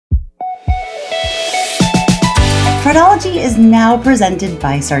Fraudology is now presented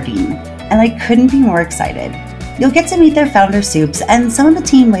by Sardine, and I couldn't be more excited. You'll get to meet their founder, Soups, and some of the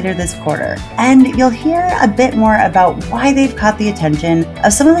team later this quarter, and you'll hear a bit more about why they've caught the attention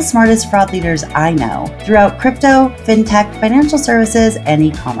of some of the smartest fraud leaders I know throughout crypto, fintech, financial services, and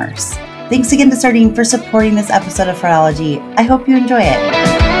e-commerce. Thanks again to Sardine for supporting this episode of Fraudology. I hope you enjoy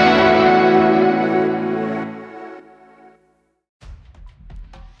it.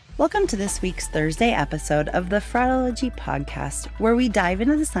 Welcome to this week's Thursday episode of the Fraudology podcast, where we dive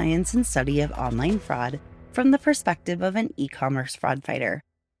into the science and study of online fraud from the perspective of an e-commerce fraud fighter.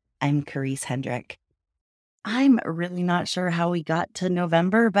 I'm Carice Hendrick. I'm really not sure how we got to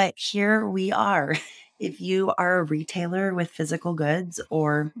November, but here we are. If you are a retailer with physical goods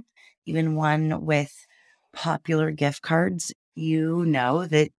or even one with popular gift cards, you know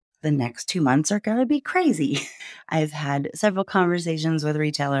that the next 2 months are going to be crazy. I've had several conversations with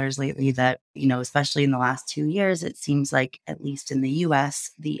retailers lately that, especially in the last 2 years, it seems like, at least in the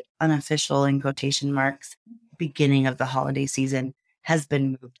US, the unofficial, in quotation marks, beginning of the holiday season has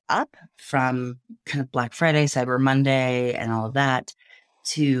been moved up from kind of Black Friday, Cyber Monday, and all of that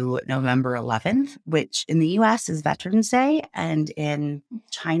to November 11th, which in the US is Veterans Day, and in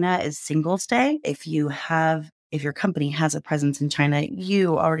China is Singles Day. If your company has a presence in China,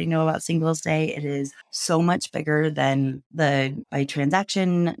 you already know about Singles Day. It is so much bigger than by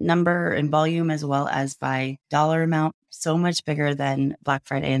transaction number and volume, as well as by dollar amount, so much bigger than Black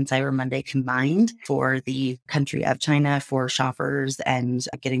Friday and Cyber Monday combined for the country of China, for shoppers and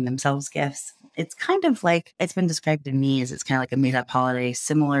getting themselves gifts. It's kind of like, it's been described to me as it's kind of like a made up holiday,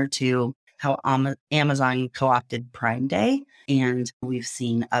 similar to how Amazon co-opted Prime Day. And we've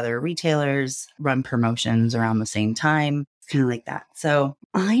seen other retailers run promotions around the same time. It's kind of like that. So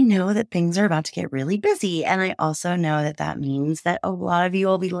I know that things are about to get really busy. And I also know that that means that a lot of you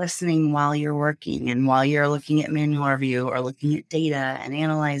will be listening while you're working and while you're looking at manual review or looking at data and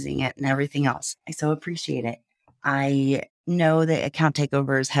analyzing it and everything else. I so appreciate it. I know that account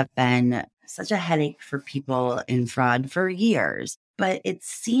takeovers have been such a headache for people in fraud for years. But it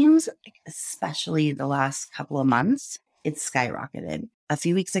seems like, especially the last couple of months, it's skyrocketed. A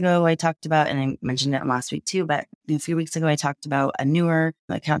few weeks ago, I talked about, and I mentioned it last week too, but a few weeks ago, I talked about a newer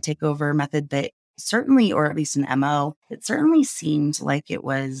account takeover method that certainly, or at least an MO, it certainly seemed like it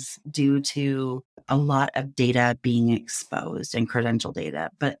was due to a lot of data being exposed and credential data.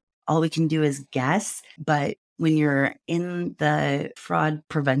 But all we can do is guess. But when you're in the fraud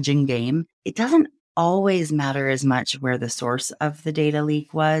prevention game, it doesn't always matter as much where the source of the data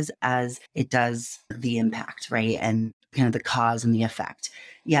leak was as it does the impact, right? And kind of the cause and the effect.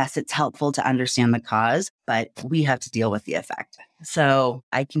 Yes, it's helpful to understand the cause, but we have to deal with the effect. So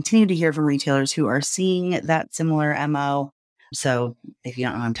I continue to hear from retailers who are seeing that similar MO. So if you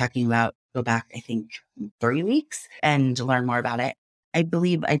don't know what I'm talking about, go back, I think, 3 weeks and learn more about it. I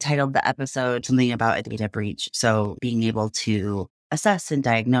believe I titled the episode something about a data breach. So being able to assess and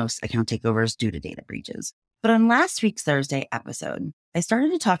diagnose account takeovers due to data breaches. But on last week's Thursday episode, I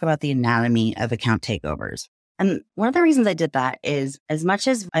started to talk about the anatomy of account takeovers. And one of the reasons I did that is, as much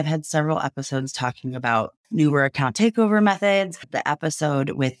as I've had several episodes talking about newer account takeover methods, the episode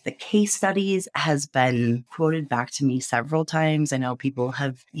with the case studies has been quoted back to me several times. I know people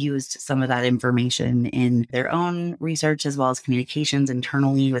have used some of that information in their own research, as well as communications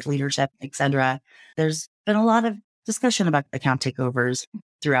internally with leadership, etc. There's been a lot of discussion about account takeovers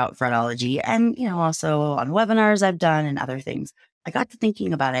throughout Fraudology, and also on webinars I've done and other things. I got to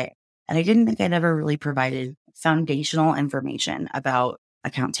thinking about it, and I didn't think I'd ever really provided foundational information about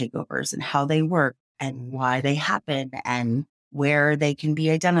account takeovers and how they work and why they happen and where they can be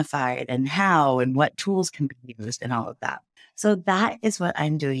identified and how and what tools can be used and all of that. So that is what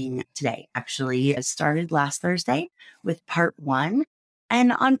I'm doing today. Actually, it started last Thursday with part 1.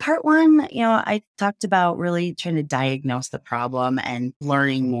 And on part 1, I talked about really trying to diagnose the problem and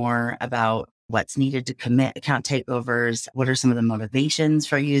learning more about what's needed to commit account takeovers. What are some of the motivations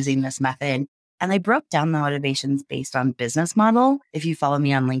for using this method? And I broke down the motivations based on business model. If you follow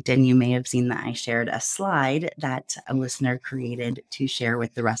me on LinkedIn, you may have seen that I shared a slide that a listener created to share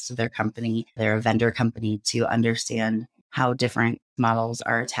with the rest of their company, their vendor company, to understand how different models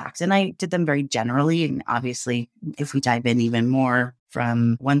are attacked. And I did them very generally. And obviously, if we dive in even more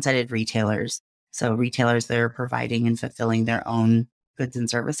from one-sided retailers, so retailers that are providing and fulfilling their own goods and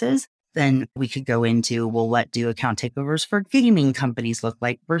services, then we could go into, well, what do account takeovers for gaming companies look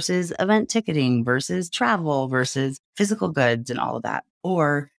like versus event ticketing versus travel versus physical goods and all of that.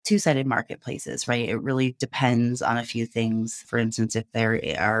 Or two-sided marketplaces, right? It really depends on a few things. For instance, if there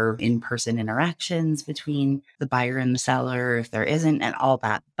are in-person interactions between the buyer and the seller, if there isn't, and all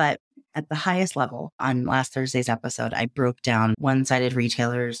that. But at the highest level. On last Thursday's episode, I broke down one-sided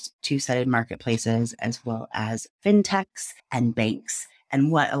retailers, two-sided marketplaces, as well as fintechs and banks,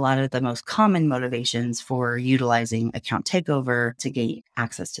 and what a lot of the most common motivations for utilizing account takeover to gain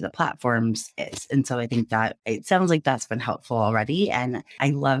access to the platforms is. And so I think that it sounds like that's been helpful already. And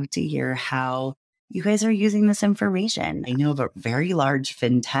I love to hear how you guys are using this information. I know of a very large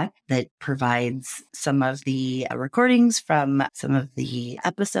fintech that provides some of the recordings from some of the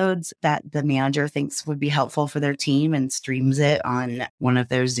episodes that the manager thinks would be helpful for their team and streams it on one of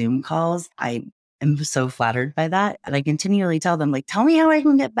their Zoom calls. I am so flattered by that. And I continually tell them, like, tell me how I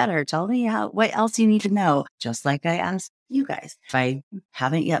can get better. Tell me what else you need to know. Just like I asked you guys. If I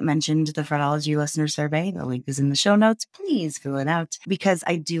haven't yet mentioned the Fraudology listener survey, the link is in the show notes. Please fill it out because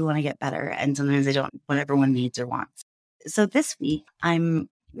I do want to get better. And sometimes I don't what everyone needs or wants. So this week, I'm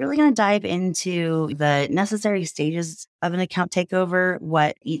really going to dive into the necessary stages of an account takeover,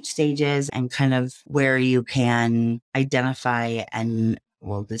 what each stage is, and kind of where you can identify and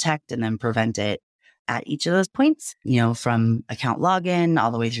will detect and then prevent it at each of those points, from account login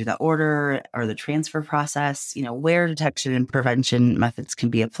all the way through the order or the transfer process, where detection and prevention methods can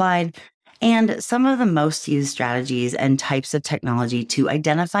be applied, and some of the most used strategies and types of technology to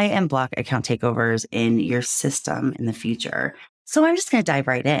identify and block account takeovers in your system in the future. So I'm just going to dive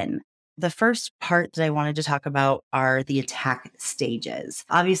right in. The first part that I wanted to talk about are the attack stages.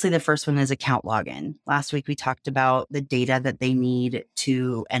 Obviously, the first one is account login. Last week, we talked about the data that they need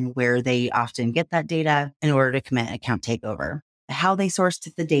to and where they often get that data in order to commit account takeover. How they sourced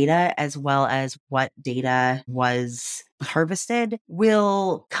the data, as well as what data was harvested,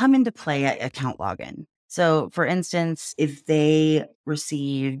 will come into play at account login. So, for instance, if they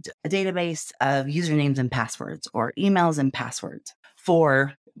received a database of usernames and passwords or emails and passwords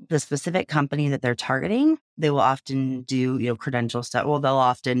for the specific company that they're targeting, they will often do, credential stuff. Well, they'll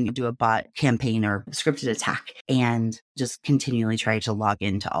often do a bot campaign or scripted attack and just continually try to log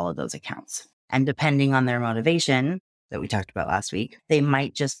into all of those accounts. And depending on their motivation that we talked about last week, they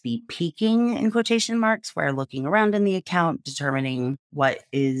might just be peeking in quotation marks where looking around in the account, determining what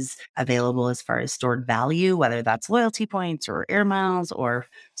is available as far as stored value, whether that's loyalty points or air miles or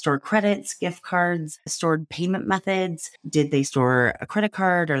stored credits, gift cards, stored payment methods. Did they store a credit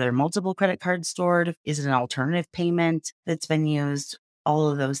card? Are there multiple credit cards stored? Is it an alternative payment that's been used?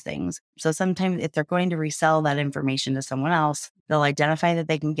 All of those things. So sometimes if they're going to resell that information to someone else, they'll identify that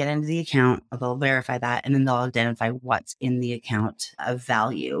they can get into the account, or they'll verify that, and then they'll identify what's in the account of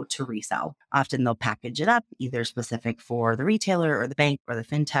value to resell. Often they'll package it up, either specific for the retailer or the bank or the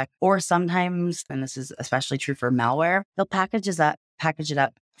fintech, or sometimes, and this is especially true for malware, they'll package it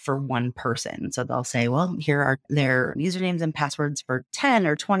up for one person. So they'll say, well, here are their usernames and passwords for 10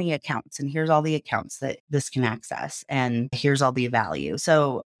 or 20 accounts. And here's all the accounts that this can access. And here's all the value.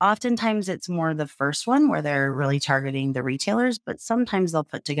 So oftentimes it's more the first one where they're really targeting the retailers, but sometimes they'll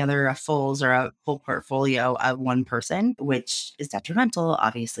put together a full portfolio of one person, which is detrimental,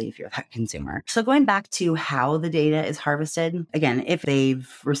 obviously, if you're that consumer. So going back to how the data is harvested, again, if they've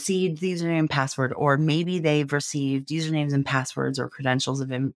received the username and password, or maybe they've received usernames and passwords or credentials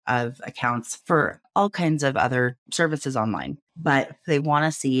of accounts for all kinds of other services online, but they want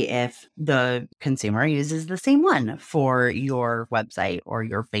to see if the consumer uses the same one for your website or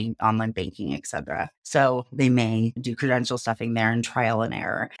your online banking, etc. So they may do credential stuffing there and trial and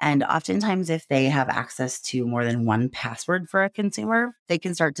error. And oftentimes, if they have access to more than one password for a consumer, they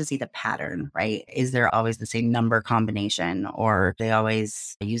can start to see the pattern, right? Is there always the same number combination, or are they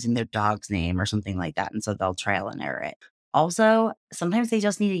always using their dog's name or something like that? And so they'll trial and error it. Also, sometimes they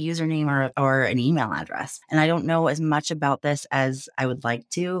just need a username or an email address. And I don't know as much about this as I would like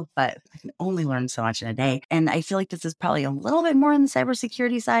to, but I can only learn so much in a day. And I feel like this is probably a little bit more on the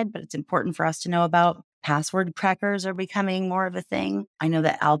cybersecurity side, but it's important for us to know about. Password crackers are becoming more of a thing. I know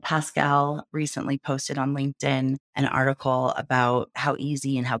that Al Pascal recently posted on LinkedIn an article about how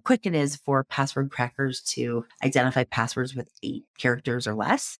easy and how quick it is for password crackers to identify passwords with 8 characters or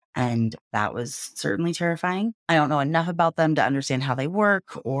less. And that was certainly terrifying. I don't know enough about them to understand how they work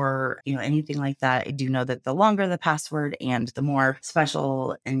or, anything like that. I do know that the longer the password and the more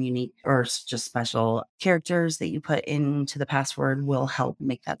special and unique or just special characters that you put into the password will help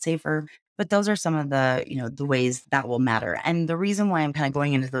make that safer. But those are some of the, the ways that will matter. And the reason why I'm kind of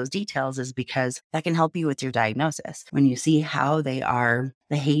going into those details is because that can help you with your diagnosis. When you see how they are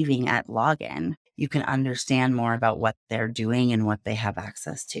behaving at login, you can understand more about what they're doing and what they have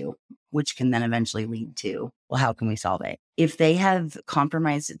access to, which can then eventually lead to, well, how can we solve it? If they have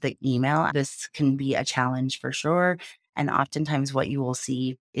compromised the email, this can be a challenge for sure. And oftentimes what you will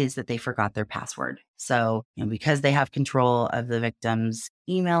see is that they forgot their password. So, because they have control of the victim's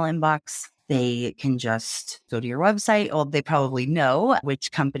email inbox, they can just go to your website. Well, they probably know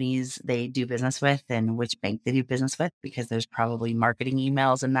which companies they do business with and which bank they do business with, because there's probably marketing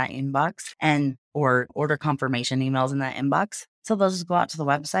emails in that inbox or order confirmation emails in that inbox. So they'll just go out to the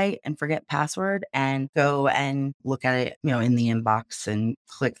website and forget password and go and look at it, in the inbox and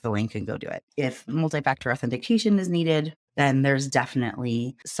click the link and go do it. If multi-factor authentication is needed, then there's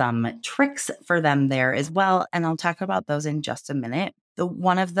definitely some tricks for them there as well. And I'll talk about those in just a minute.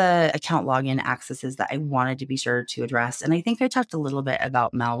 One of the account login accesses that I wanted to be sure to address, and I think I talked a little bit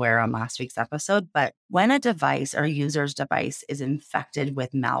about malware on last week's episode, but when a device or a user's device is infected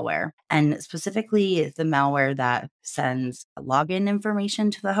with malware, and specifically the malware that sends login information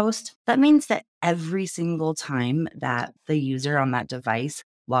to the host, that means that every single time that the user on that device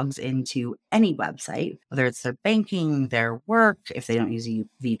logs into any website, whether it's their banking, their work, if they don't use a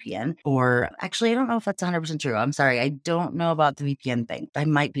VPN, or actually, I don't know if that's 100% true. I'm sorry. I don't know about the VPN thing. I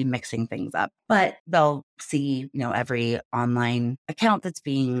might be mixing things up, but they'll see, every online account that's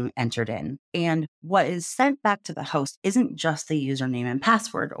being entered in. And what is sent back to the host isn't just the username and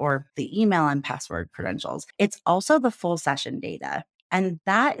password or the email and password credentials. It's also the full session data. And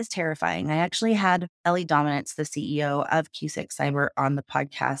that is terrifying. I actually had Ellie Dominance, the CEO of Q6 Cyber, on the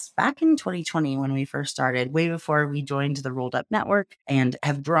podcast back in 2020 when we first started, way before we joined the Rolled Up Network, and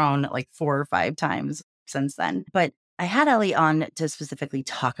have grown like 4 or 5 times since then. But I had Ellie on to specifically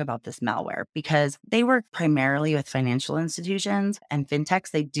talk about this malware because they work primarily with financial institutions and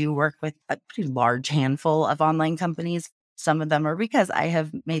fintechs. They do work with a pretty large handful of online companies. Some of them are because I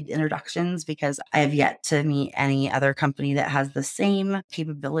have made introductions, because I have yet to meet any other company that has the same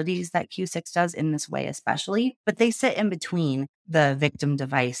capabilities that Q6 does in this way, especially. But they sit in between the victim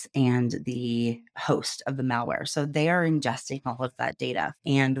device and the host of the malware. So they are ingesting all of that data.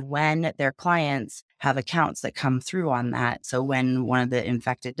 And when their clients have accounts that come through on that, so when one of the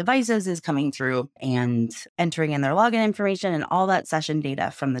infected devices is coming through and entering in their login information and all that session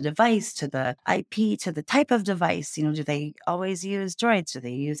data from the device to the IP to the type of device, do they always use Droids? Do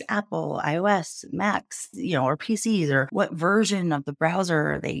they use Apple, iOS, Macs, or PCs? Or what version of the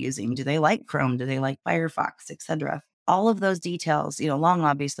browser are they using? Do they like Chrome? Do they like Firefox, etc.? All of those details, along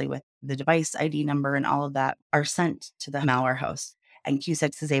obviously with the device ID number and all of that, are sent to the malware host. And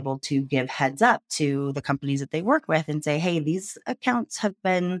Q6 is able to give heads up to the companies that they work with and say, hey, these accounts have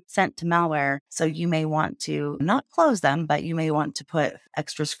been sent to malware. So you may want to not close them, but you may want to put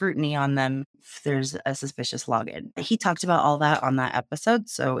extra scrutiny on them if there's a suspicious login. He talked about all that on that episode.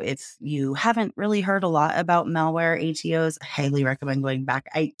 So if you haven't really heard a lot about malware ATOs, I highly recommend going back.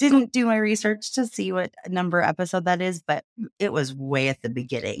 I didn't do my research to see what number episode that is, but it was way at the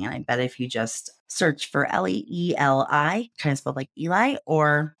beginning. And I bet if you just search for Eli, kind of spelled like Eli,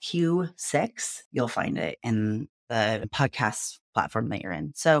 or Q6, you'll find it in the podcast platform that you're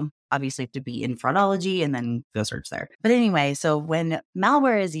in. So obviously you have to be in Fraudology and then go search there. But anyway, so when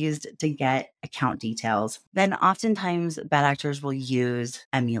malware is used to get account details, then oftentimes bad actors will use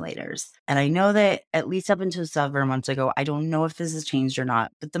emulators. And I know that at least up until several months ago, I don't know if this has changed or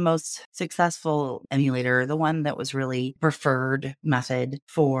not, but the most successful emulator, the one that was really preferred method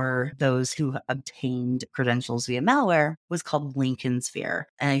for those who obtained credentials via malware, was called Lincoln Sphere.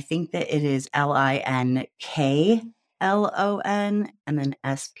 And I think that it is LINKLON and then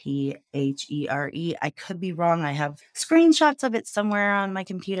SPHERE. I could be wrong. I have screenshots of it somewhere on my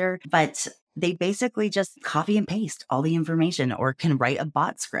computer, but they basically just copy and paste all the information, or can write a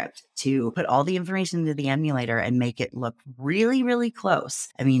bot script to put all the information into the emulator and make it look really, really close.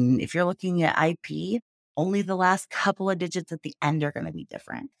 I mean, if you're looking at IP, only the last couple of digits at the end are going to be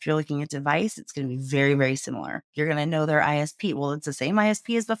different. If you're looking at device, it's going to be very, very similar. You're going to know their ISP. Well, it's the same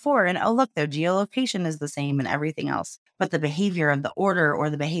ISP as before. And oh, look, their geolocation is the same and everything else. But the behavior of the order or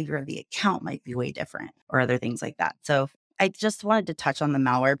the behavior of the account might be way different, or other things like that. So I just wanted to touch on the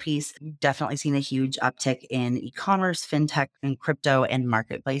malware piece. Definitely seen a huge uptick in e-commerce, fintech, and crypto and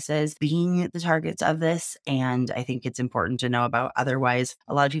marketplaces being the targets of this. And I think it's important to know about. Otherwise,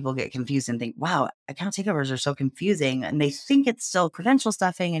 a lot of people get confused and think, wow, account takeovers are so confusing. And they think it's still credential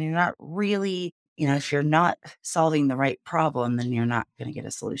stuffing, and you're not really, if you're not solving the right problem, then you're not going to get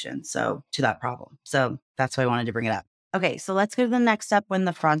a solution to that problem. So that's why I wanted to bring it up. Okay, so let's go to the next step when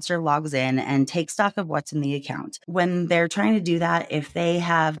the fraudster logs in and takes stock of what's in the account. When they're trying to do that, if they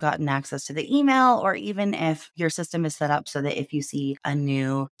have gotten access to the email, or even if your system is set up so that if you see a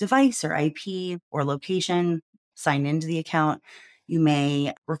new device or IP or location sign into the account, you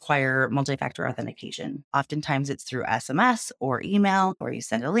may require multi-factor authentication. Oftentimes it's through SMS or email, or you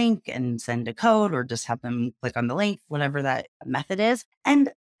send a link and send a code, or just have them click on the link, whatever that method is.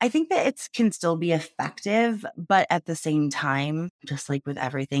 And I think that it can still be effective, but at the same time, just like with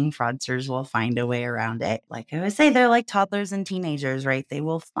everything, fraudsters will find a way around it. Like I always say, they're like toddlers and teenagers, right? They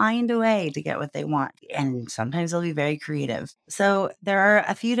will find a way to get what they want. And sometimes they'll be very creative. So there are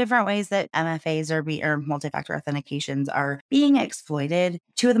a few different ways that MFAs or multi-factor authentications are being exploited.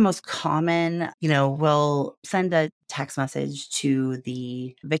 Two of the most common, will send a text message to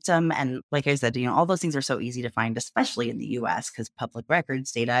the victim. And like I said, all those things are so easy to find, especially in the US, because public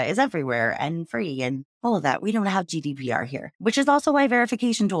records data is everywhere and free and all of that. We don't have GDPR here, which is also why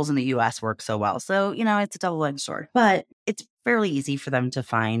verification tools in the US work so well. So, it's a double-edged sword, but it's fairly easy for them to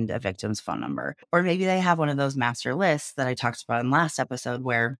find a victim's phone number. Or maybe they have one of those master lists that I talked about in last episode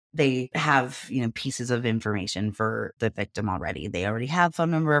where they have, pieces of information for the victim already. They already have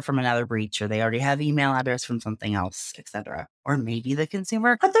phone number from another breach, or they already have email address from something else, etc. Or maybe the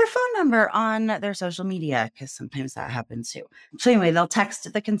consumer put their phone number on their social media, because sometimes that happens too. So anyway, they'll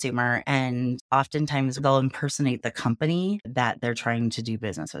text the consumer, and oftentimes they'll impersonate the company that they're trying to do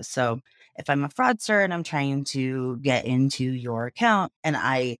business with. So if I'm a fraudster and I'm trying to get into your account and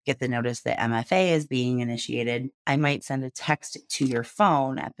I get the notice that MFA is being initiated, I might send a text to your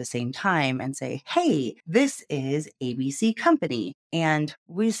phone at the same time and say, hey, this is ABC Company, and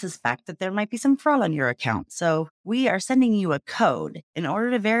we suspect that there might be some fraud on your account. So we are sending you a code in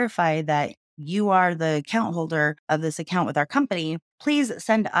order to verify that you are the account holder of this account with our company. Please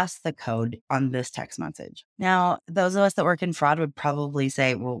send us the code on this text message. Now, those of us that work in fraud would probably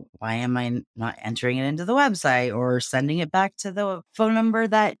say, well, why am I not entering it into the website or sending it back to the phone number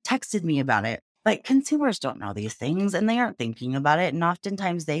that texted me about it? But consumers don't know these things and they aren't thinking about it. And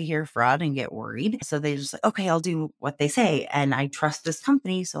oftentimes they hear fraud and get worried. So they just like, okay, I'll do what they say. And I trust this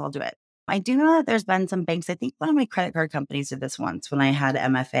company, so I'll do it. I do know that there's been some banks. I think one of my credit card companies did this once when I had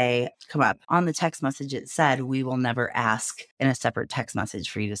MFA come up. On the text message, it said, we will never ask in a separate text message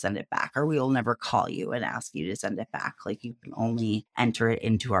for you to send it back, or we will never call you and ask you to send it back. Like, you can only enter it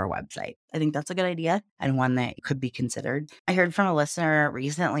into our website. I think that's a good idea and one that could be considered. I heard from a listener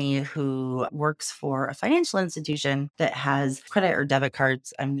recently who works for a financial institution that has credit or debit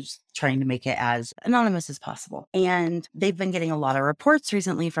cards. I'm just trying to make it as anonymous as possible. And they've been getting a lot of reports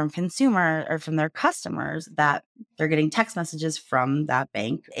recently from from their customers that they're getting text messages from that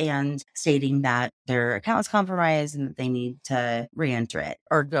bank and stating that their account is compromised and that they need to re-enter it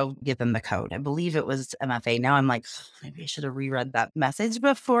or go give them the code. I believe it was MFA. Now I'm like, maybe I should have reread that message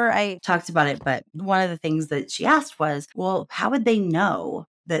before I talked about it. But one of the things that she asked was, well, how would they know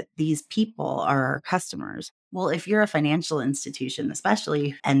that these people are our customers? Well, if you're a financial institution,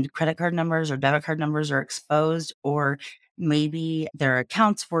 especially, and credit card numbers or debit card numbers are exposed, or maybe their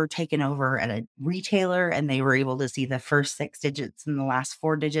accounts were taken over at a retailer and they were able to see the first 6 digits and the last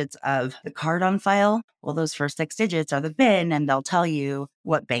 4 digits of the card on file. Well, those first 6 digits are the BIN, and they'll tell you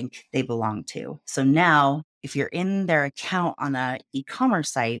what bank they belong to. So now, if you're in their account on an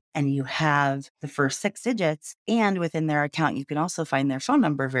e-commerce site and you have the first 6 digits, and within their account, you can also find their phone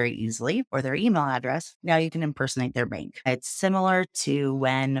number very easily or their email address, now you can impersonate their bank. It's similar to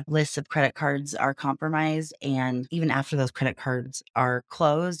when lists of credit cards are compromised, and even after those credit cards are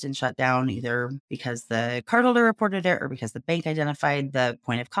closed and shut down, either because the cardholder reported it or because the bank identified the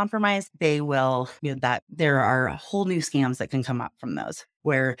point of compromise, they will, that there are whole new scams that can come up from those,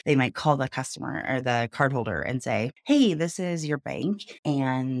 where they might call the customer or the cardholder and say, hey, this is your bank,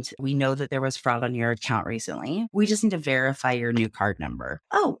 and we know that there was fraud on your account recently. We just need to verify your new card number.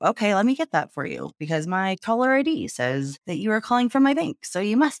 Oh, okay, let me get that for you, because my caller ID says that you are calling from my bank, so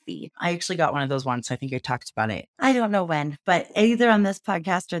you must be. I actually got one of those once. I think I talked about it. I don't know when, but either on this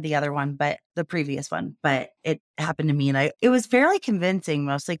podcast or the other one, but the previous one, but it happened to me, and it was fairly convincing,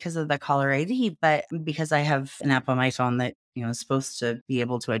 mostly because of the caller ID, but because I have an app on my phone that is supposed to be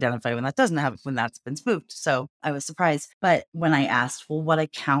able to identify when that doesn't happen, when that's been spoofed. So I was surprised. But when I asked, well, what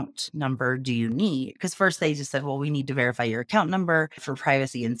account number do you need? Because first they just said, well, we need to verify your account number for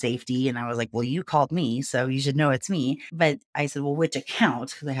privacy and safety. And I was like, well, you called me, so you should know it's me. But I said, well, which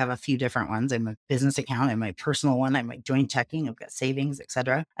account? Because I have a few different ones. I have a business account, I have my personal one, I have my joint checking, I've got savings,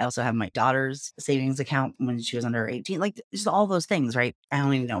 etc. I also have my daughter's savings account when she was under 18. Like, just all those things, right? I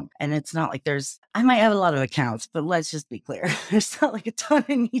don't even know. And it's not like I might have a lot of accounts, but let's just be clear. There's not like a ton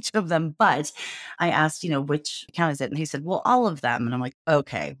in each of them. But I asked, which account is it? And he said, well, all of them. And I'm like,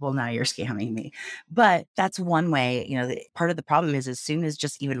 okay, well, now you're scamming me. But that's one way. Part of the problem is, as soon as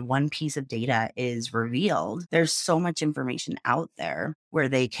just even one piece of data is revealed, there's so much information out there where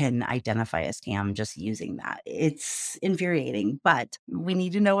they can identify a scam just using that. It's infuriating, but we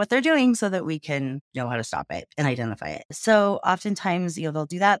need to know what they're doing so that we can know how to stop it and identify it. So oftentimes, they'll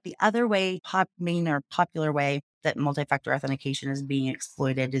do that. The other way, main or popular way, that multi-factor authentication is being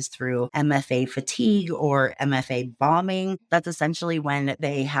exploited is through MFA fatigue or MFA bombing. That's essentially when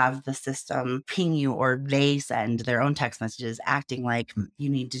they have the system ping you or they send their own text messages acting like you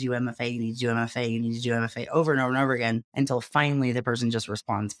need to do MFA, you need to do MFA, you need to do MFA over and over and over again until finally the person just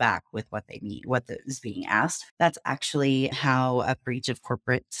responds back with what they need, is being asked. That's actually how a breach of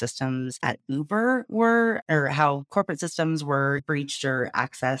corporate systems at Uber were, or how corporate systems were breached or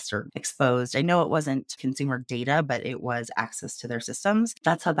accessed or exposed. I know it wasn't consumer data, but it was access to their systems.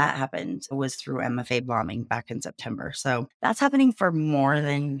 That's how that happened, was through MFA bombing back in September. So that's happening for more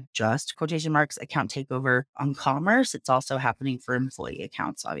than just quotation marks account takeover on commerce. It's also happening for employee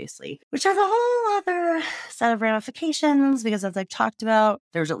accounts, obviously, which has a whole other set of ramifications because, as I've talked about,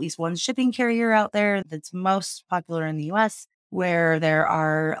 there's at least one shipping carrier out there that's most popular in the US where there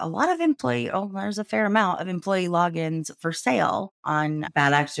are a lot of there's a fair amount of employee logins for sale on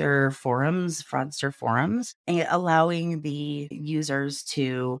bad actor forums, fraudster forums, and allowing the users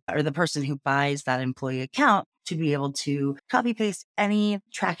or the person who buys that employee account to be able to copy paste any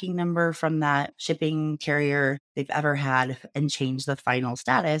tracking number from that shipping carrier they've ever had and change the final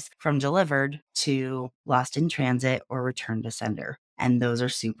status from delivered to lost in transit or returned to sender. And those are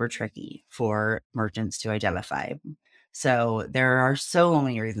super tricky for merchants to identify. So there are so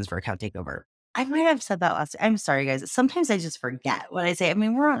many reasons for account takeover. I might have said that last. I'm sorry, guys. Sometimes I just forget what I say. I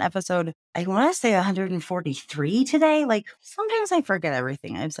mean, we're on episode, I want to say 143 today. Like sometimes I forget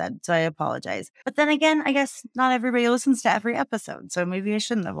everything I've said. So I apologize. But then again, I guess not everybody listens to every episode. So maybe I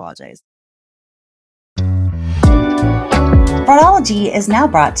shouldn't apologize. Fraudology is now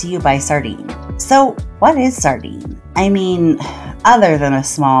brought to you by Sardine. So what is Sardine? I mean, other than a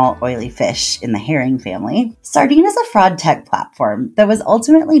small oily fish in the herring family, Sardine is a fraud tech platform that was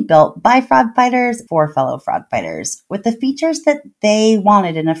ultimately built by fraud fighters for fellow fraud fighters with the features that they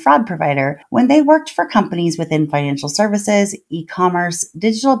wanted in a fraud provider when they worked for companies within financial services, e-commerce,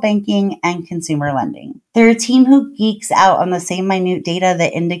 digital banking, and consumer lending. They're a team who geeks out on the same minute data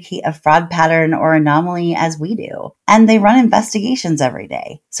that indicate a fraud pattern or anomaly as we do, and they run investigations every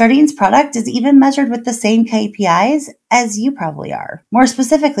day. Sardine's product is even measured with the same KPIs as you probably are. More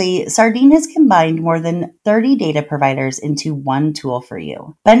specifically, Sardine has combined more than 30 data providers into one tool for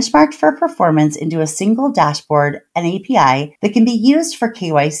you, benchmarked for performance into a single dashboard and API that can be used for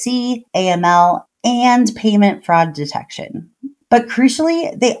KYC, AML, and payment fraud detection. But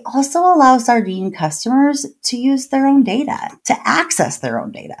crucially, they also allow Sardine customers to use their own data, to access their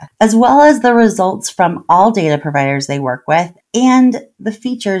own data, as well as the results from all data providers they work with and the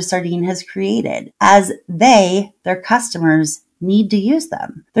features Sardine has created as their customers, need to use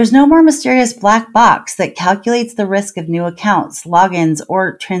them. There's no more mysterious black box that calculates the risk of new accounts, logins,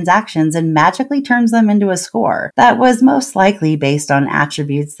 or transactions and magically turns them into a score that was most likely based on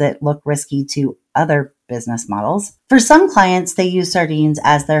attributes that look risky to other business models. For some clients, they use Sardines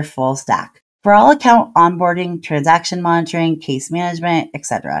as their full stack for all account onboarding, transaction monitoring, case management,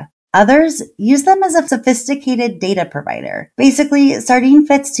 etc. Others use them as a sophisticated data provider. Basically, Sardine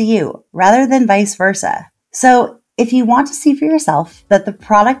fits to you rather than vice versa. So if you want to see for yourself that the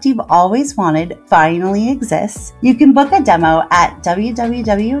product you've always wanted finally exists, you can book a demo at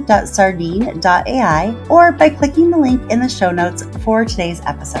www.sardine.ai or by clicking the link in the show notes for today's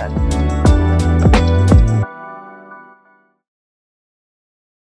episode.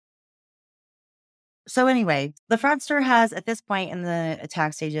 So anyway, the fraudster has, at this point in the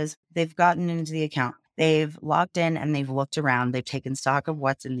attack stages, they've gotten into the account. They've logged in and they've looked around. They've taken stock of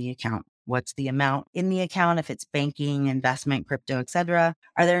what's in the account. What's the amount in the account, if it's banking, investment, crypto, etc.?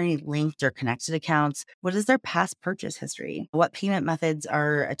 Are there any linked or connected accounts? What is their past purchase history? What payment methods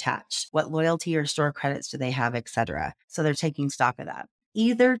are attached? What loyalty or store credits do they have, etc.? So they're taking stock of that.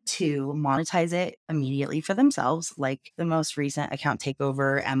 Either to monetize it immediately for themselves, like the most recent account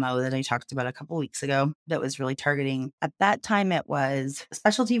takeover MO that I talked about a couple weeks ago that was really targeting. At that time, it was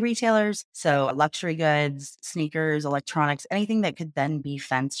specialty retailers, so luxury goods, sneakers, electronics, anything that could then be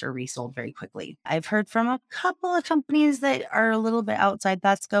fenced or resold very quickly. I've heard from a couple of companies that are a little bit outside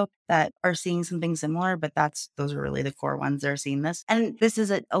that scope that are seeing something similar, but those are really the core ones that are seeing this. And this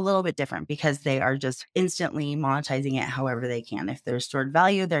is a little bit different because they are just instantly monetizing it however they can. If there's stored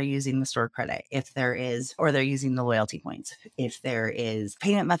value, they're using the store credit. They're using the loyalty points. If there is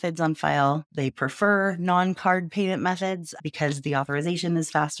payment methods on file, they prefer non-card payment methods because the authorization is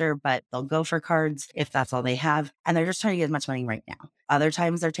faster, but they'll go for cards if that's all they have. And they're just trying to get as much money right now. Other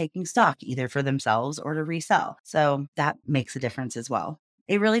times they're taking stock either for themselves or to resell. So that makes a difference as well.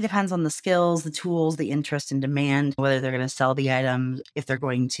 It really depends on the skills, the tools, the interest and demand, whether they're going to sell the item, if they're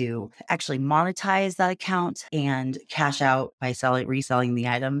going to actually monetize that account and cash out by reselling the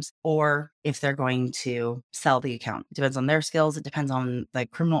items, or if they're going to sell the account. It depends on their skills. It depends on the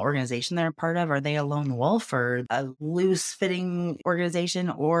criminal organization they're a part of. Are they a lone wolf or a loose fitting organization,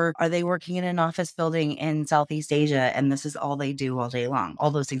 or are they working in an office building in Southeast Asia and this is all they do all day long?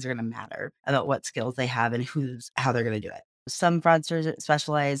 All those things are going to matter about what skills they have and how they're going to do it. Some fraudsters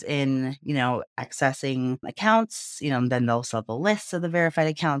specialize in, accessing accounts, then they'll sell the lists of the verified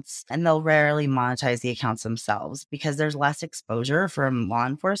accounts, and they'll rarely monetize the accounts themselves because there's less exposure from law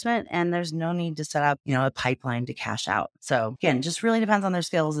enforcement and there's no need to set up, a pipeline to cash out. So again, just really depends on their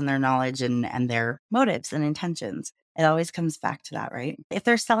skills and their knowledge and their motives and intentions. It always comes back to that, right? If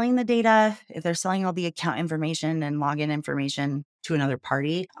they're selling the data, if they're selling all the account information and login information to another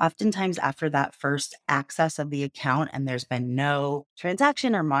party, oftentimes after that first access of the account and there's been no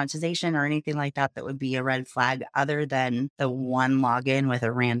transaction or monetization or anything like that would be a red flag other than the one login with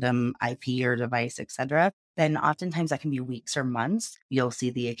a random IP or device, etc., then oftentimes that can be weeks or months. You'll see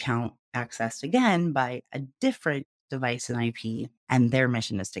the account accessed again by a different device and IP, and their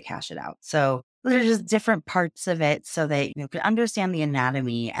mission is to cash it out. So there's just different parts of it so that you can understand the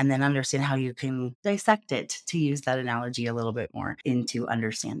anatomy and then understand how you can dissect it, to use that analogy a little bit more into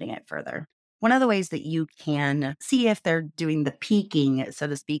understanding it further. One of the ways that you can see if they're doing the peaking, so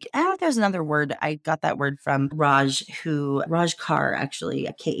to speak, there's another word. I got that word from Raj Kar, actually,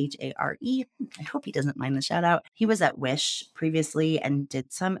 Khare. I hope he doesn't mind the shout out. He was at Wish previously and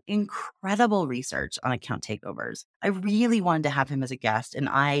did some incredible research on account takeovers. I really wanted to have him as a guest, and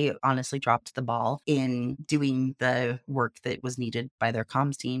I honestly dropped the ball in doing the work that was needed by their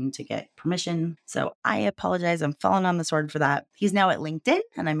comms team to get permission. So I apologize. I'm falling on the sword for that. He's now at LinkedIn,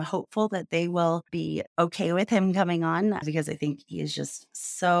 and I'm hopeful that they will be okay with him coming on because I think he is just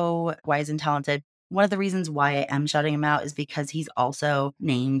so wise and talented. One of the reasons why I am shouting him out is because he's also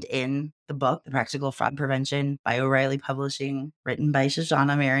named in the book, The Practical Fraud Prevention by O'Reilly Publishing, written by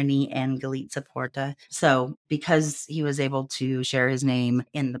Shoshana Marini and Galit Saporta. So because he was able to share his name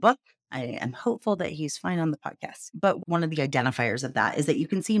in the book, I am hopeful that he's fine on the podcast. But one of the identifiers of that is that you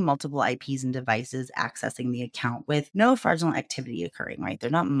can see multiple IPs and devices accessing the account with no fraudulent activity occurring, right? They're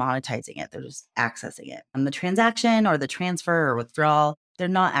not monetizing it. They're just accessing it. And the transaction or the transfer or withdrawal, they're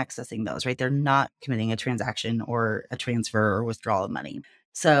not accessing those, right? They're not committing a transaction or a transfer or withdrawal of money.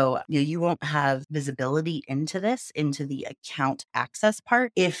 So you won't have visibility into the account access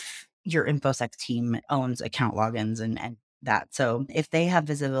part if your InfoSec team owns account logins and that. So if they have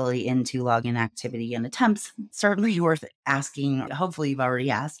visibility into login activity and attempts, certainly worth asking. Hopefully you've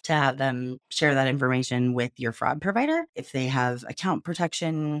already asked to have them share that information with your fraud provider. If they have account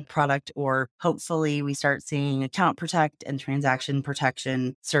protection product, or hopefully we start seeing account protect and transaction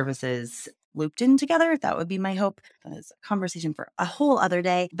protection services looped in together. That would be my hope. That is a conversation for a whole other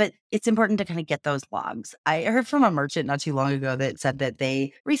day, but it's important to kind of get those logs. I heard from a merchant not too long ago that said that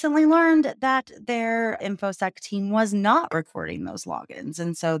they recently learned that their InfoSec team was not recording those logins.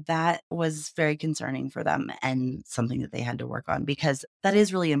 And so that was very concerning for them and something that they had to work on, because that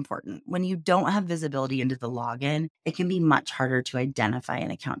is really important. When you don't have visibility into the login, it can be much harder to identify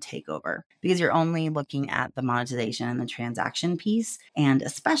an account takeover because you're only looking at the monetization and the transaction piece. And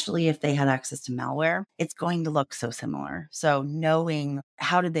especially if they had access to malware, it's going to look so similar. So knowing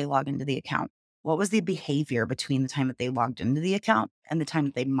how did they log into the account? What was the behavior between the time that they logged into the account and the time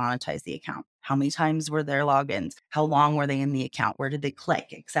that they monetized the account? How many times were their logins? How long were they in the account? Where did they click,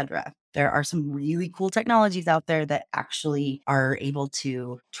 etc.? There are some really cool technologies out there that actually are able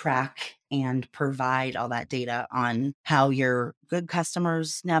to track and provide all that data on how your good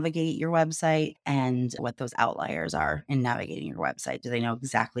customers navigate your website and what those outliers are in navigating your website. Do they know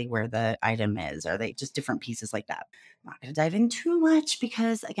exactly where the item is? Are they just different pieces like that? I'm not going to dive in too much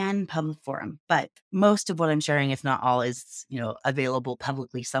because, again, public forum, but most of what I'm sharing, if not all, is, available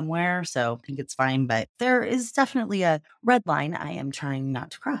publicly somewhere. So I think it's fine, but there is definitely a red line I am trying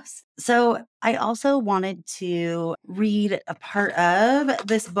not to cross. So I also wanted to read a part of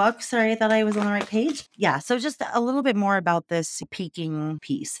this book. Sorry, I thought I was on the right page. Yeah, so just a little bit more about this peaking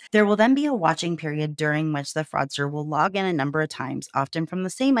piece. There will then be a watching period during which the fraudster will log in a number of times, often from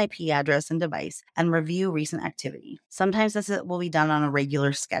the same IP address and device, and review recent activity. Sometimes this will be done on a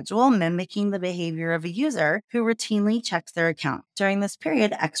regular schedule, mimicking the behavior of a user who routinely checks their account. During this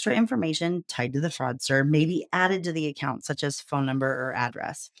period, extra information tied to the fraudster may be added to the account, such as phone number or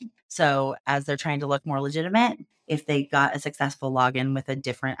address. So as they're trying to look more legitimate, if they got a successful login with a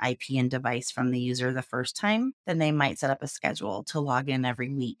different IP and device from the user the first time, then they might set up a schedule to log in every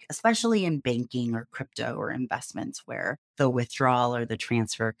week, especially in banking or crypto or investments where the withdrawal or the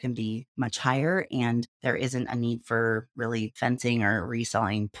transfer can be much higher and there isn't a need for really fencing or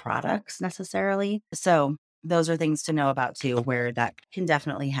reselling products necessarily. So those are things to know about too, where that can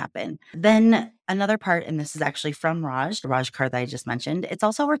definitely happen. Then another part, and this is actually from Raj Kar that I just mentioned, it's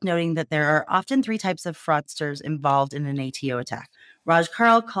also worth noting that there are often three types of fraudsters involved in an ATO attack. Raj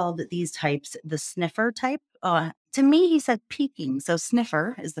Karl called these types the sniffer type. To me, he said peeking. So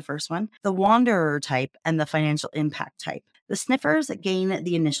sniffer is the first one, the wanderer type, and the financial impact type. The sniffers gain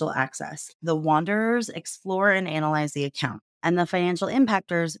the initial access. The wanderers explore and analyze the account, and the financial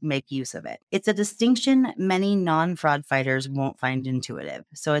impactors make use of it. It's a distinction many non-fraud fighters won't find intuitive,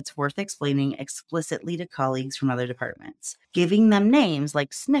 so it's worth explaining explicitly to colleagues from other departments. Giving them names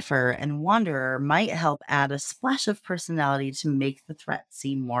like Sniffer and Wanderer might help add a splash of personality to make the threat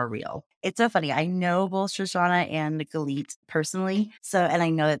seem more real. It's so funny. I know both Shoshana and Galit personally, and I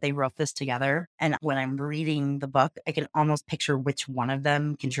know that they wrote this together. And when I'm reading the book, I can almost picture which one of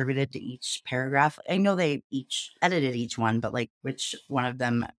them contributed to each paragraph. I know they each edited each one, but like which one of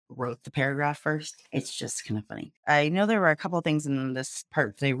them wrote the paragraph first. It's just kind of funny. I know there were a couple of things in this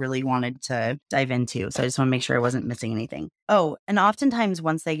part they really wanted to dive into, so I just want to make sure I wasn't missing anything. Oh, and oftentimes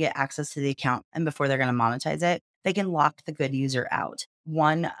once they get access to the account and before they're going to monetize it, they can lock the good user out.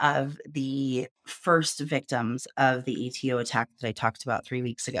 One of the first victims of the ATO attack that I talked about 3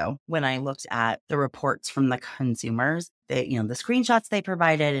 weeks ago, when I looked at the reports from the consumers, the screenshots they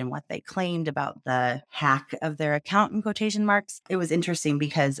provided and what they claimed about the hack of their account in quotation marks, it was interesting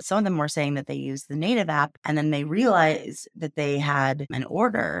because some of them were saying that they used the native app and then they realized that they had an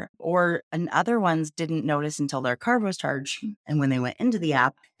order, and other ones didn't notice until their card was charged. And when they went into the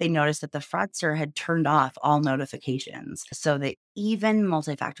app, they noticed that the fraudster had turned off all notifications so that even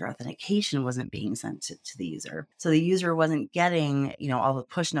multi-factor authentication wasn't being sent to the user. So the user wasn't getting, all the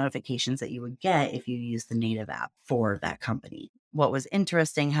push notifications that you would get if you use the native app for that company. What was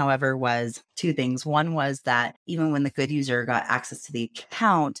interesting, however, was two things. One was that even when the good user got access to the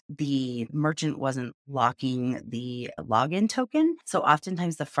account, the merchant wasn't locking the login token. So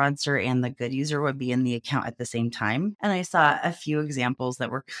oftentimes the fraudster and the good user would be in the account at the same time. And I saw a few examples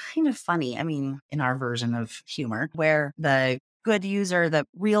that were kind of funny. I mean, in our version of humor, where the good user, the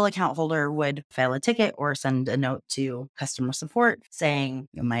real account holder, would file a ticket or send a note to customer support saying,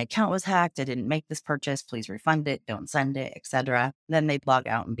 my account was hacked. I didn't make this purchase. Please refund it. Don't send it, etc. Then they'd log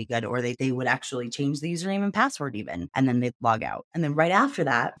out and be good. Or they would actually change the username and password even, and then they'd log out. And then right after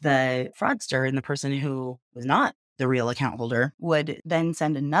that, the fraudster and the person who was not the real account holder would then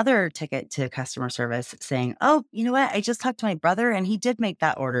send another ticket to customer service saying, oh, you know what? I just talked to my brother and he did make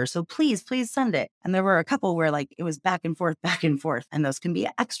that order. So please send it. And there were a couple where it was back and forth. And those can be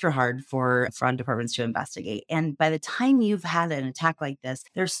extra hard for fraud departments to investigate. And by the time you've had an attack like this,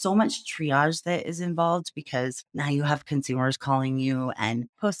 there's so much triage that is involved because now you have consumers calling you and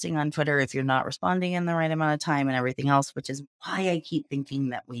posting on Twitter if you're not responding in the right amount of time and everything else, which is why I keep thinking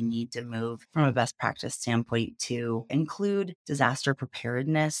that we need to move from a best practice standpoint to include disaster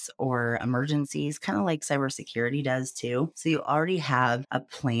preparedness or emergencies, kind of like cybersecurity does too. So you already have a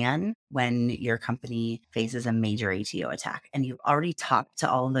plan when your company faces a major ATO attack, and you've already talked to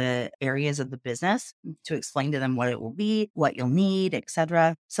all the areas of the business to explain to them what it will be, what you'll need,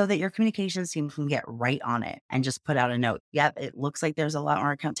 etc., so that your communications team can get right on it and just put out a note. Yep, it looks like there's a lot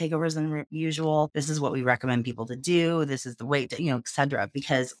more account takeovers than usual. This is what we recommend people to do. This is the way to, etc.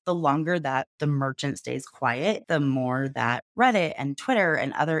 Because the longer that the merchant stays quiet, the more that Reddit and Twitter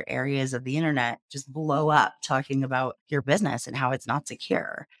and other areas of the internet just blow up talking about your business and how it's not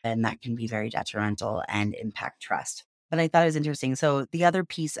secure. And that can be very detrimental and impact trust. But I thought it was interesting. So the other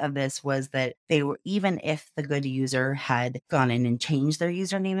piece of this was that they were, even if the good user had gone in and changed their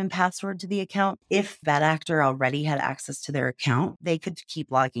username and password to the account, if that actor already had access to their account, they could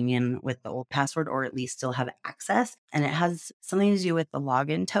keep logging in with the old password or at least still have access. And it has something to do with the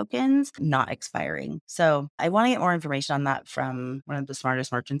login tokens not expiring. So I want to get more information on that from one of the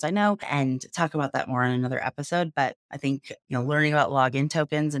smartest merchants I know and talk about that more in another episode. But I think, learning about login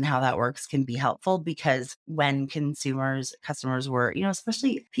tokens and how that works can be helpful because when customers were,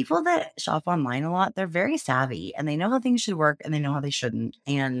 especially people that shop online a lot, they're very savvy and they know how things should work and they know how they shouldn't.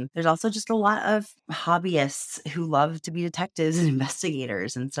 And there's also just a lot of hobbyists who love to be detectives and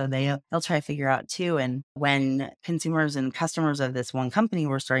investigators. And so they'll try to figure out too. And when consumers and customers of this one company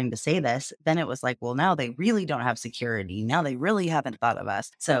were starting to say this, then it was like, well, now they really don't have security. Now they really haven't thought of us.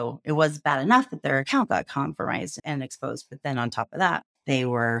 So it was bad enough that their account got compromised and exposed. But then on top of that, They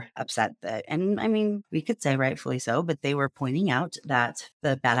were upset that, and I mean, we could say rightfully so, but they were pointing out that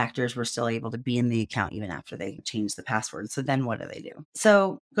the bad actors were still able to be in the account even after they changed the password. So then what do they do?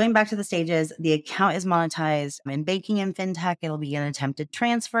 So going back to the stages, the account is monetized in banking and fintech. It'll be an attempted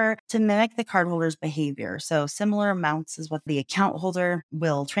transfer to mimic the cardholder's behavior. So similar amounts is what the account holder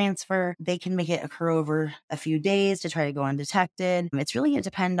will transfer. They can make it occur over a few days to try to go undetected. It's really going to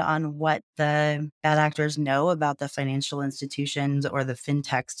depend on what the bad actors know about the financial institutions or the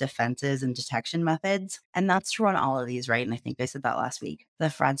fintech's defenses and detection methods. And that's true on all of these, right? And I think I said that last week. The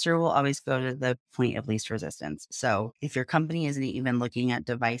fraudster will always go to the point of least resistance. So if your company isn't even looking at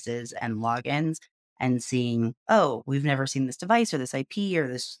devices and logins and seeing, oh, we've never seen this device or this IP or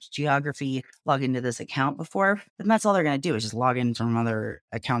this geography log into this account before, then that's all they're going to do is just log in from other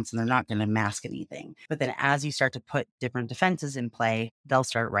accounts and they're not going to mask anything. But then as you start to put different defenses in play, they'll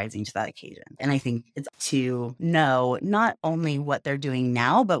start rising to that occasion. And I think it's to know not only what they're doing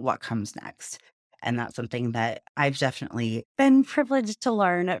now, but what comes next. And that's something that I've definitely been privileged to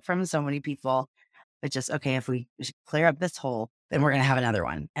learn from so many people. But just, okay, if we clear up this hole, then we're going to have another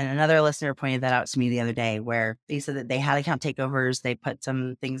one. And another listener pointed that out to me the other day where they said that they had account takeovers. They put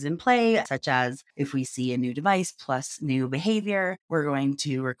some things in play, such as if we see a new device plus new behavior, we're going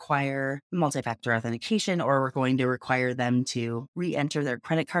to require multi-factor authentication, or we're going to require them to re-enter their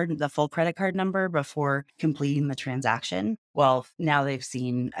credit card, the full credit card number before completing the transaction. Well, now they've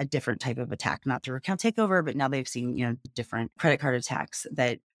seen a different type of attack, not through account takeover, but now they've seen, different credit card attacks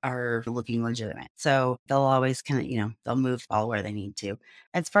that are looking legitimate. So they'll always kind of, they'll move all where they need to.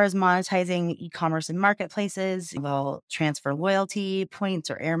 As far as monetizing e-commerce and marketplaces, they'll transfer loyalty points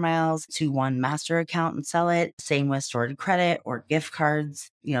or air miles to one master account and sell it. Same with stored credit or gift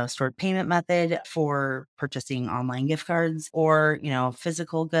cards, stored payment method for purchasing online gift cards, or,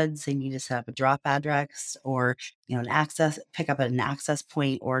 physical goods. They need to set up a drop address or, pick up an access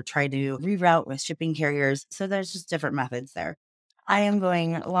point, or try to reroute with shipping carriers. So there's just different methods there. I am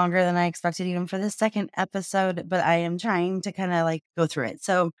going longer than I expected even for this second episode, but I am trying to kind of go through it.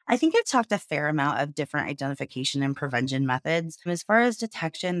 So I think I've talked a fair amount of different identification and prevention methods. As far as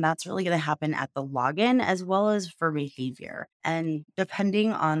detection, that's really going to happen at the login as well as for behavior. And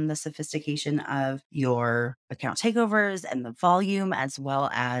depending on the sophistication of your account takeovers and the volume, as well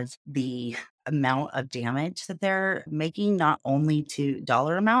as the amount of damage that they're making, not only to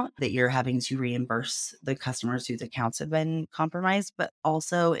dollar amount that you're having to reimburse the customers whose accounts have been compromised, but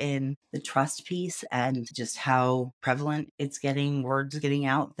also in the trust piece and just how prevalent it's getting, words getting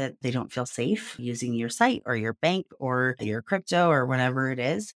out that they don't feel safe using your site or your bank or your crypto or whatever it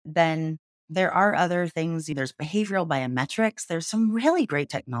is. Then there are other things. There's behavioral biometrics. There's some really great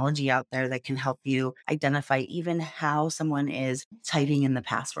technology out there that can help you identify even how someone is typing in the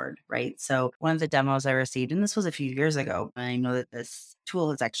password, right? So one of the demos I received, and this was a few years ago, and I know that this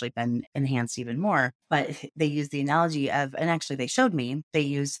tool has actually been enhanced even more, but they used the analogy of, and actually they showed me, they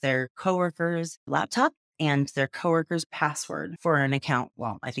used their coworker's laptop and their coworker's password for an account.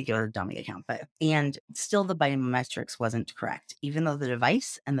 Well, I think it was a dummy account, and still the biometrics wasn't correct, even though the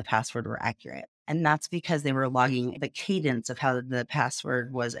device and the password were accurate. And that's because they were logging the cadence of how the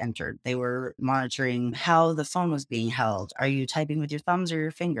password was entered. They were monitoring how the phone was being held. Are you typing with your thumbs or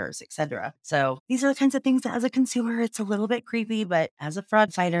your fingers, etc.? So these are the kinds of things that as a consumer, it's a little bit creepy, but as a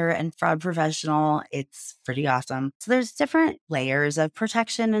fraud fighter and fraud professional, it's pretty awesome. So there's different layers of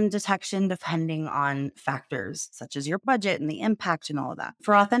protection and detection depending on factors such as your budget and the impact and all of that.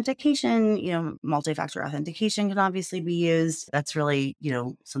 For authentication, multi-factor authentication can obviously be used. That's really,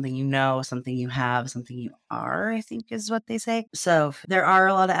 something something you have, something you are, I think is what they say. So there are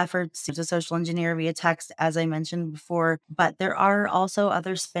a lot of efforts to social engineer via text, as I mentioned before, but there are also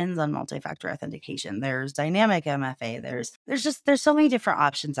other spins on multi-factor authentication. There's dynamic MFA. There's so many different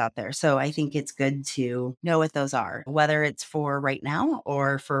options out there. So I think it's good to know what those are, whether it's for right now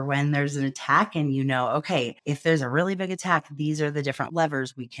or for when there's an attack and okay, if there's a really big attack, these are the different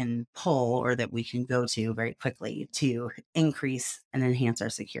levers we can pull or that we can go to very quickly to increase and enhance our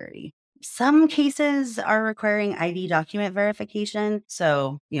security. Some cases are requiring ID document verification.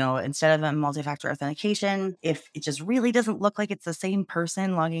 So, instead of a multi-factor authentication, if it just really doesn't look like it's the same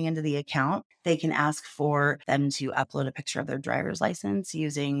person logging into the account, they can ask for them to upload a picture of their driver's license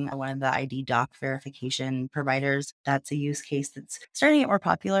using one of the ID doc verification providers. That's a use case that's starting to get more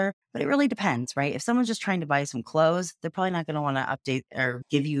popular. But it really depends, right? If someone's just trying to buy some clothes, they're probably not going to want to update or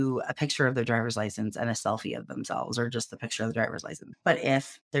give you a picture of their driver's license and a selfie of themselves or just the picture of the driver's license. But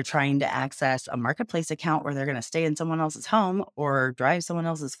if they're trying to access a marketplace account where they're going to stay in someone else's home or drive someone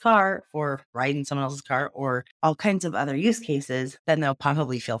else's car or ride in someone else's car or all kinds of other use cases, then they'll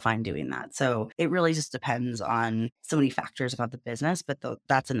probably feel fine doing that. So it really just depends on so many factors about the business, but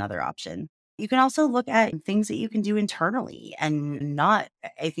that's another option. You can also look at things that you can do internally and not,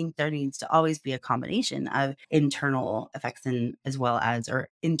 I think there needs to always be a combination of internal effects and as well as, or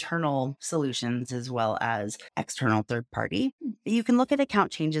internal solutions as well as external third party. You can look at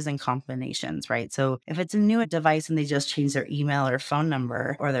account changes and combinations, right? So if it's a new device and they just change their email or phone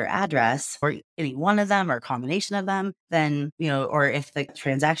number or their address or any one of them or a combination of them, then, or if the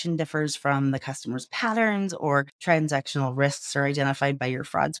transaction differs from the customer's patterns or transactional risks are identified by your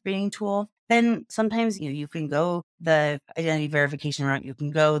fraud screening tool, then sometimes you can go the identity verification route. You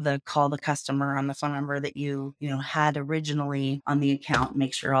can go call the customer on the phone number that you had originally on the account,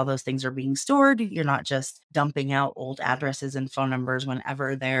 make sure all those things are being stored. You're not just dumping out old addresses and phone numbers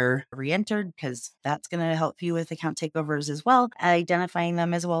whenever they're re-entered, because that's going to help you with account takeovers as well, identifying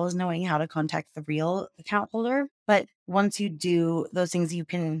them as well as knowing how to contact the real account holder. But once you do those things, you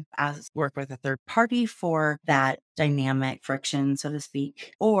can work with a third party for that dynamic friction, so to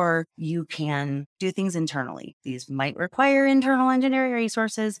speak, or you can do things internally. These might require internal engineering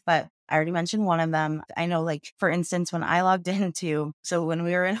resources, but I already mentioned one of them. I know, like, for instance, when I logged into, so when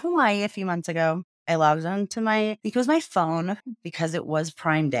we were in Hawaii a few months ago, I logged onto my phone because it was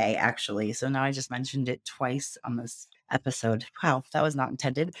Prime Day, actually. So now I just mentioned it twice on this episode. Wow, that was not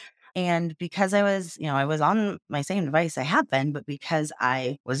intended. And because I was on my same device I have been, but because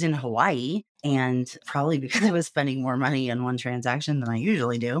I was in Hawaii and probably because I was spending more money on one transaction than I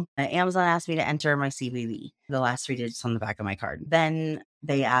usually do, Amazon asked me to enter my CVV, the last 3 digits on the back of my card. Then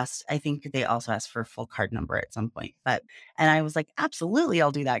I think they also asked for a full card number at some point. And I was like, absolutely,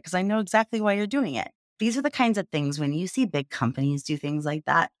 I'll do that because I know exactly why you're doing it. These are the kinds of things when you see big companies do things like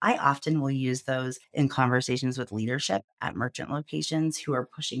that, I often will use those in conversations with leadership at merchant locations who are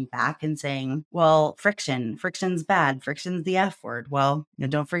pushing back and saying, well, friction's bad. Friction's the F word. Well,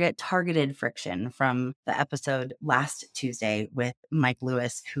 don't forget targeted friction from the episode last Tuesday with Mike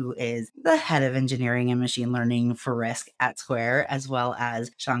Lewis, who is the head of engineering and machine learning for risk at Square, as well as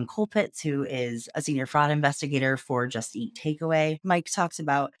Sean Colpitts, who is a senior fraud investigator for Just Eat Takeaway. Mike talks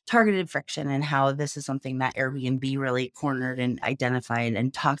about targeted friction and how this is something that Airbnb really cornered and identified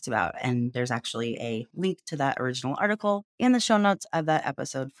and talked about. And there's actually a link to that original article in the show notes of that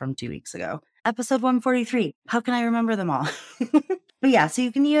episode from 2 weeks ago. Episode 143. How can I remember them all? But yeah, so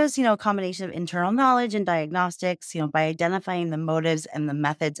you can use, a combination of internal knowledge and diagnostics, by identifying the motives and the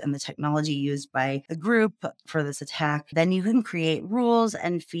methods and the technology used by the group for this attack. Then you can create rules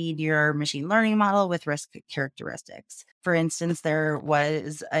and feed your machine learning model with risk characteristics. For instance, there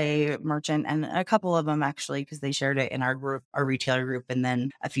was a merchant, and a couple of them actually, because they shared it in our group, our retailer group, and then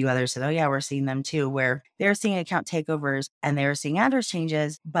a few others said, oh yeah, we're seeing them too, where they're seeing account takeovers and they were seeing address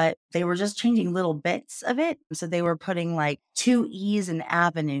changes, but they were just changing little bits of it. So they were putting like 2 E's in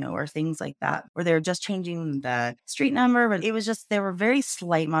avenue or things like that, or they were just changing the street number, but it was just, there were very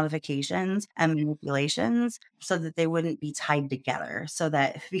slight modifications and manipulations so that they wouldn't be tied together, so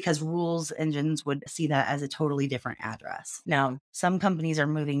that because rules engines would see that as a totally different address. Now, some companies are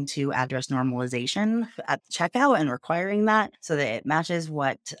moving to address normalization at checkout and requiring that so that it matches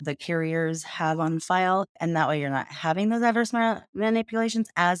what the carriers have on file. And that way you're not having those address manipulations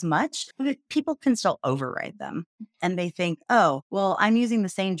as much, but people can still override them. And they think, oh, well, I'm using the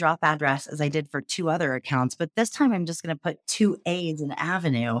same drop address as I did for 2 other accounts, but this time I'm just going to put 2 A's in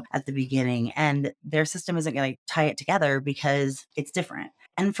avenue at the beginning, and their system isn't going to tie it together because it's different.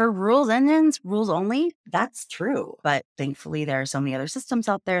 And for rules engines, rules only, that's true. But thankfully, there are so many other systems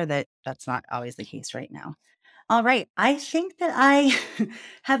out there that that's not always the case right now. All right. I think that I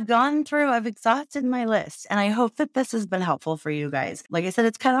have gone through, I've exhausted my list, and I hope that this has been helpful for you guys. Like I said,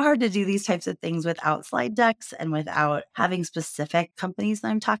 it's kind of hard to do these types of things without slide decks and without having specific companies that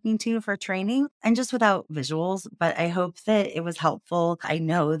I'm talking to for training and just without visuals. But I hope that it was helpful. I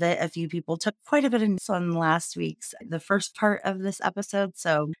know that a few people took quite a bit of notes on the first part of this episode.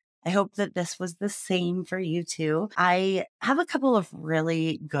 So I hope that this was the same for you too. I have a couple of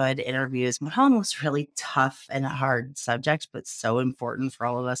really good interviews. One was really tough and a hard subject, but so important for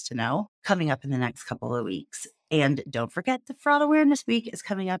all of us to know, coming up in the next couple of weeks. And don't forget, the Fraud Awareness Week is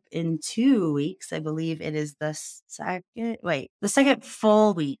coming up in 2 weeks. I believe it is the second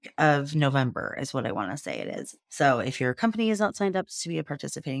full week of November is what I want to say it is. So if your company is not signed up to be a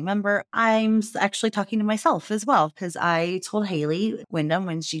participating member, I'm actually talking to myself as well, because I told Haley Wyndham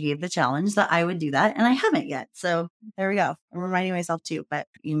when she gave the challenge that I would do that, and I haven't yet. So there we go. I'm reminding myself too, but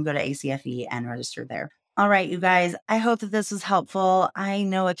you can go to ACFE and register there. All right, you guys, I hope that this was helpful. I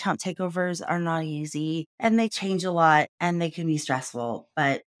know account takeovers are not easy and they change a lot and they can be stressful,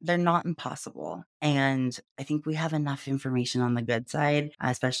 but they're not impossible. And I think we have enough information on the good side,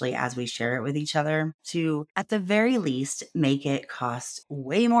 especially as we share it with each other, to at the very least make it cost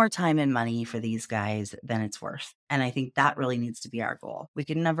way more time and money for these guys than it's worth. And I think that really needs to be our goal. We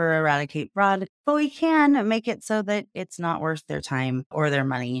can never eradicate fraud, but we can make it so that it's not worth their time or their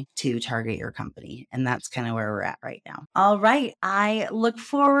money to target your company. And that's kind of where we're at right now. All right. I look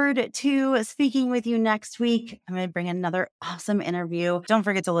forward to speaking with you next week. I'm going to bring another awesome interview. Don't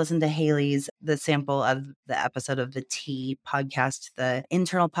forget to listen to Haley's, the sample of the episode of the T podcast, the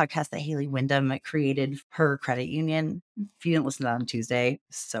internal podcast that Haley Wyndham created her credit union. If you didn't listen to that on Tuesday,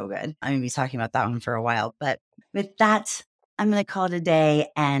 so good. I'm going to be talking about that one for a while. But with that, I'm going to call it a day,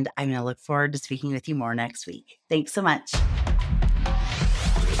 and I'm going to look forward to speaking with you more next week. Thanks so much.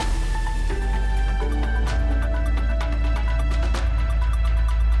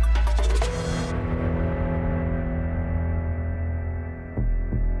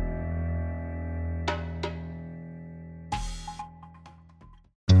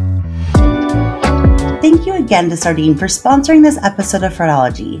 Thank you again to Sardine for sponsoring this episode of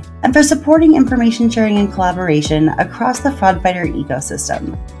Fraudology and for supporting information sharing and collaboration across the FraudFighter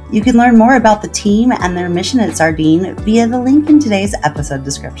ecosystem. You can learn more about the team and their mission at Sardine via the link in today's episode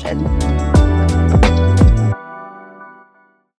description.